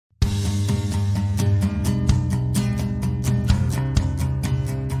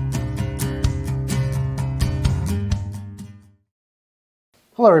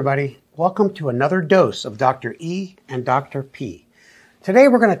Hello, everybody. Welcome to another dose of Dr. E and Dr. P. Today,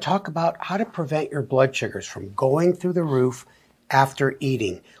 we're going to talk about how to prevent your blood sugars from going through the roof after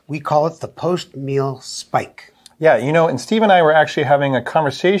eating. We call it the post-meal spike. Yeah, and Steve and I were actually having a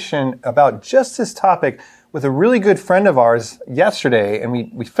conversation about just this topic with a really good friend of ours yesterday, and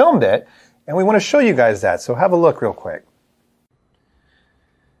we filmed it, and we want to show you guys that. So have a look real quick.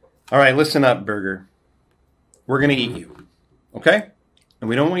 All right, listen up, Burger. We're going to eat you, okay? And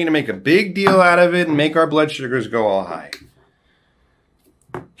we don't want you to make a big deal out of it and make our blood sugars go all high.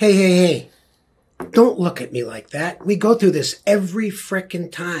 Hey. Don't look at me like that. We go through this every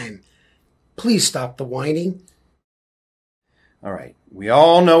frickin' time. Please stop the whining. All right, we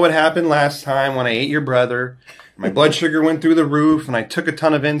all know what happened last time when I ate your brother. My blood sugar went through the roof and I took a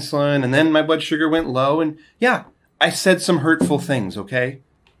ton of insulin and then my blood sugar went low and yeah, I said some hurtful things, okay?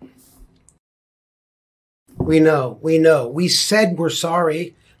 We know. We said we're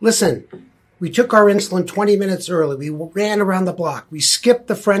sorry. Listen, we took our insulin 20 minutes early. We ran around the block. We skipped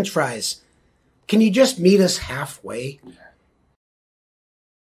the French fries. Can you just meet us halfway?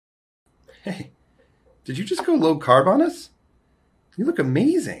 Hey, did you just go low carb on us? You look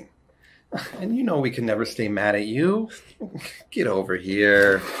amazing. And you know we can never stay mad at you. Get over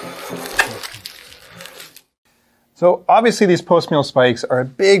here. So obviously these post-meal spikes are a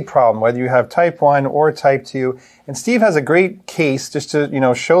big problem, whether you have type 1 or type 2. And Steve has a great case just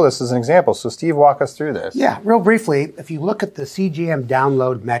to, show this as an example. So Steve, walk us through this. Yeah, real briefly, if you look at the CGM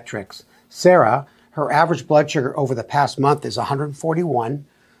download metrics, Sarah, her average blood sugar over the past month is 141.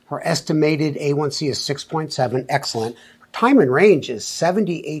 Her estimated A1C is 6.7, excellent. Her time in range is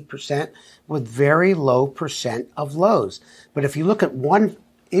 78% with very low percent of lows. But if you look at one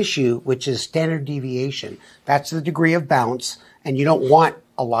issue, which is standard deviation, that's the degree of bounce, and you don't want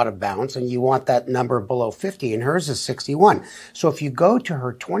a lot of bounce, and you want that number below 50, and hers is 61. So if you go to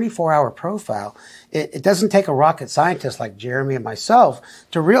her 24-hour profile, it doesn't take a rocket scientist like Jeremy and myself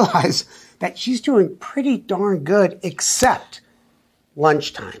to realize that she's doing pretty darn good, except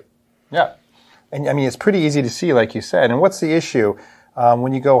lunchtime. Yeah. And it's pretty easy to see, like you said. And what's the issue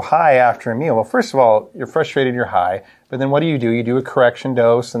when you go high after a meal? Well, first of all, you're frustrated, you're high. But then what do? You do a correction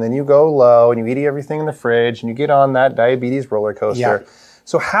dose, and then you go low, and you eat everything in the fridge, and you get on that diabetes roller coaster. Yeah.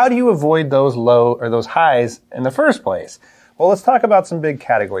 So how do you avoid those low or those highs in the first place? Well, let's talk about some big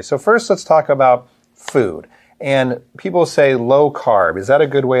categories. So first, let's talk about food. And people say low carb. Is that a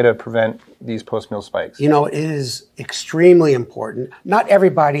good way to prevent these post-meal spikes? It is extremely important. Not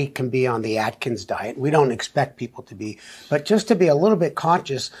everybody can be on the Atkins diet. We don't expect people to be. But just to be a little bit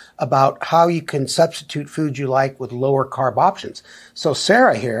conscious about how you can substitute foods you like with lower carb options. So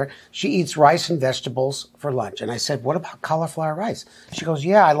Sarah here, she eats rice and vegetables for lunch. And I said, what about cauliflower rice? She goes,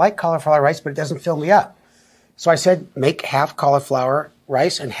 yeah, I like cauliflower rice, but it doesn't fill me up. So I said, make half cauliflower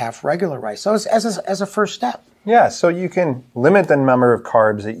rice and half regular rice. So as a first step. Yeah, so you can limit the number of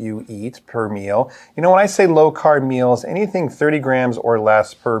carbs that you eat per meal. When I say low carb meals, anything 30 grams or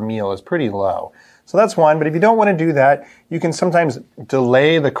less per meal is pretty low. So that's one, but if you don't want to do that, you can sometimes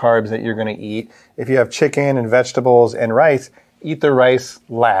delay the carbs that you're going to eat. If you have chicken and vegetables and rice, eat the rice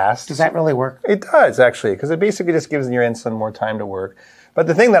last. Does that really work? It does, actually, because it basically just gives your insulin more time to work. But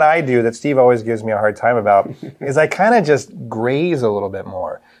the thing that I do that Steve always gives me a hard time about is I kind of just graze a little bit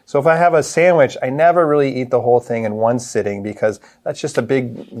more. So if I have a sandwich, I never really eat the whole thing in one sitting because that's just a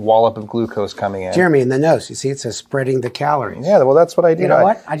big wallop of glucose coming in. Jeremy, in the notes, you see it says spreading the calories. Yeah, well, that's what I do. You know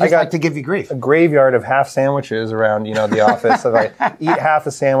what? I just like to give you grief. A graveyard of half sandwiches around, the office. So if I eat half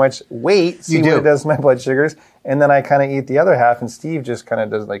a sandwich, see what it does to my blood sugars, and then I kind of eat the other half, and Steve just kind of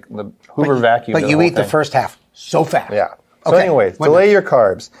does like the Hoover vacuum. But you eat the first half so fast. Yeah. So anyway, delay your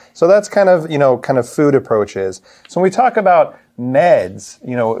carbs. So that's kind of food approaches. So when we talk about meds,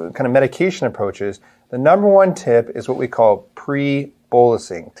 kind of medication approaches, the number one tip is what we call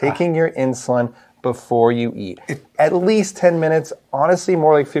pre-bolusing, taking your insulin before you eat. At least 10 minutes, honestly,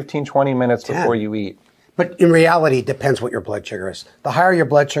 more like 15, 20 minutes before you eat. But in reality, it depends what your blood sugar is. The higher your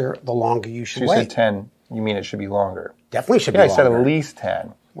blood sugar, the longer you should wait. You said 10. You mean it should be longer? Definitely should be longer. Yeah, I said at least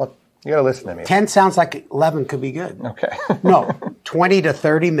 10. Well, you got to listen to me. 10 sounds like 11 could be good. Okay. No, 20 to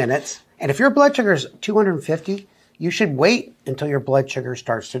 30 minutes. And if your blood sugar is 250, you should wait until your blood sugar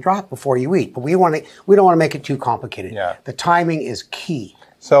starts to drop before you eat. But we don't want to make it too complicated. Yeah. The timing is key.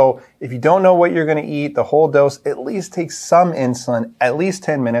 So if you don't know what you're going to eat, the whole dose, at least take some insulin, at least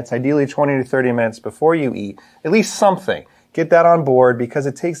 10 minutes, ideally 20 to 30 minutes before you eat, at least something. Get that on board because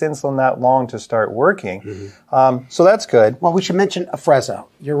it takes insulin that long to start working. Mm-hmm. So that's good. Well, we should mention Afrezza.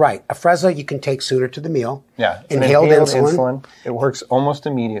 You're right. Afrezza you can take sooner to the meal. Yeah. Inhaled insulin. It works almost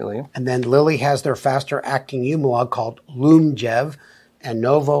immediately. And then Lilly has their faster acting Humalog called Lumjev. and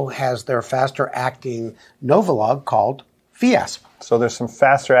Novo has their faster-acting Novolog called Fiasp. So there's some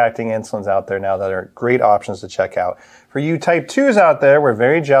faster-acting insulins out there now that are great options to check out. For you type 2s out there, we're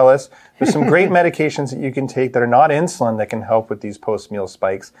very jealous. There's some great medications that you can take that are not insulin that can help with these post-meal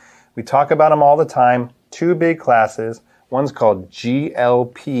spikes. We talk about them all the time. 2 big classes. One's called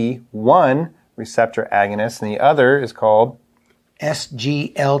GLP-1 receptor agonist, and the other is called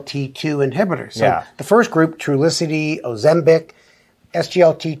SGLT2 inhibitors. So the first group, Trulicity, Ozempic,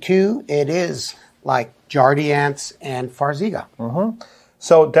 SGLT2, it is like Jardiance and Farxiga.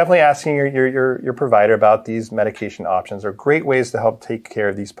 So definitely asking your provider about these medication options are great ways to help take care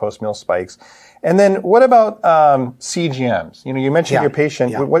of these post-meal spikes. And then what about CGMs? You know, you mentioned your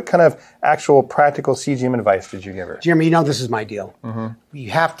patient. What kind of actual practical CGM advice did you give her? Jeremy, you know this is my deal. You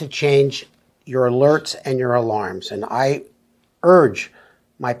have to change your alerts and your alarms. And I urge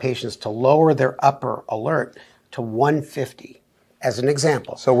my patients to lower their upper alert to 150 as an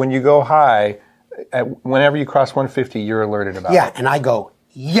example. So when you go high, whenever you cross 150, you're alerted about it. Yeah, and I go,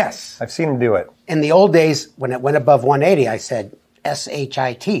 yes. I've seen them do it. In the old days, when it went above 180, I said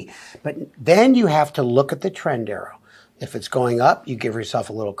SHIT. But then you have to look at the trend arrow. If it's going up, you give yourself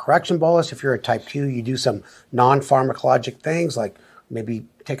a little correction bolus. If you're a type 2, you do some non-pharmacologic things like maybe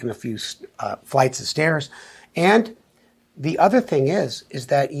taking a few flights of stairs. And the other thing is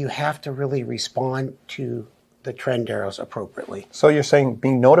that you have to really respond to the trend arrows appropriately. So you're saying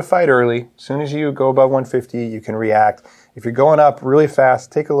being notified early, as soon as you go above 150, you can react. If you're going up really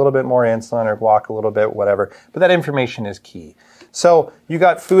fast, take a little bit more insulin or walk a little bit, whatever. But that information is key. So you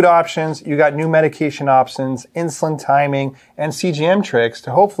got food options, you got new medication options, insulin timing, and CGM tricks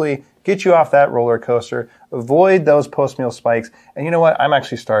to hopefully get you off that roller coaster, avoid those post-meal spikes. And you know what? I'm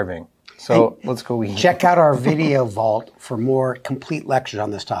actually starving. So let's go eat. Check out our video vault for more complete lectures on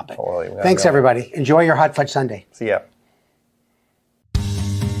this topic. Totally. Thanks, everybody. Enjoy your hot fudge sundae. See ya.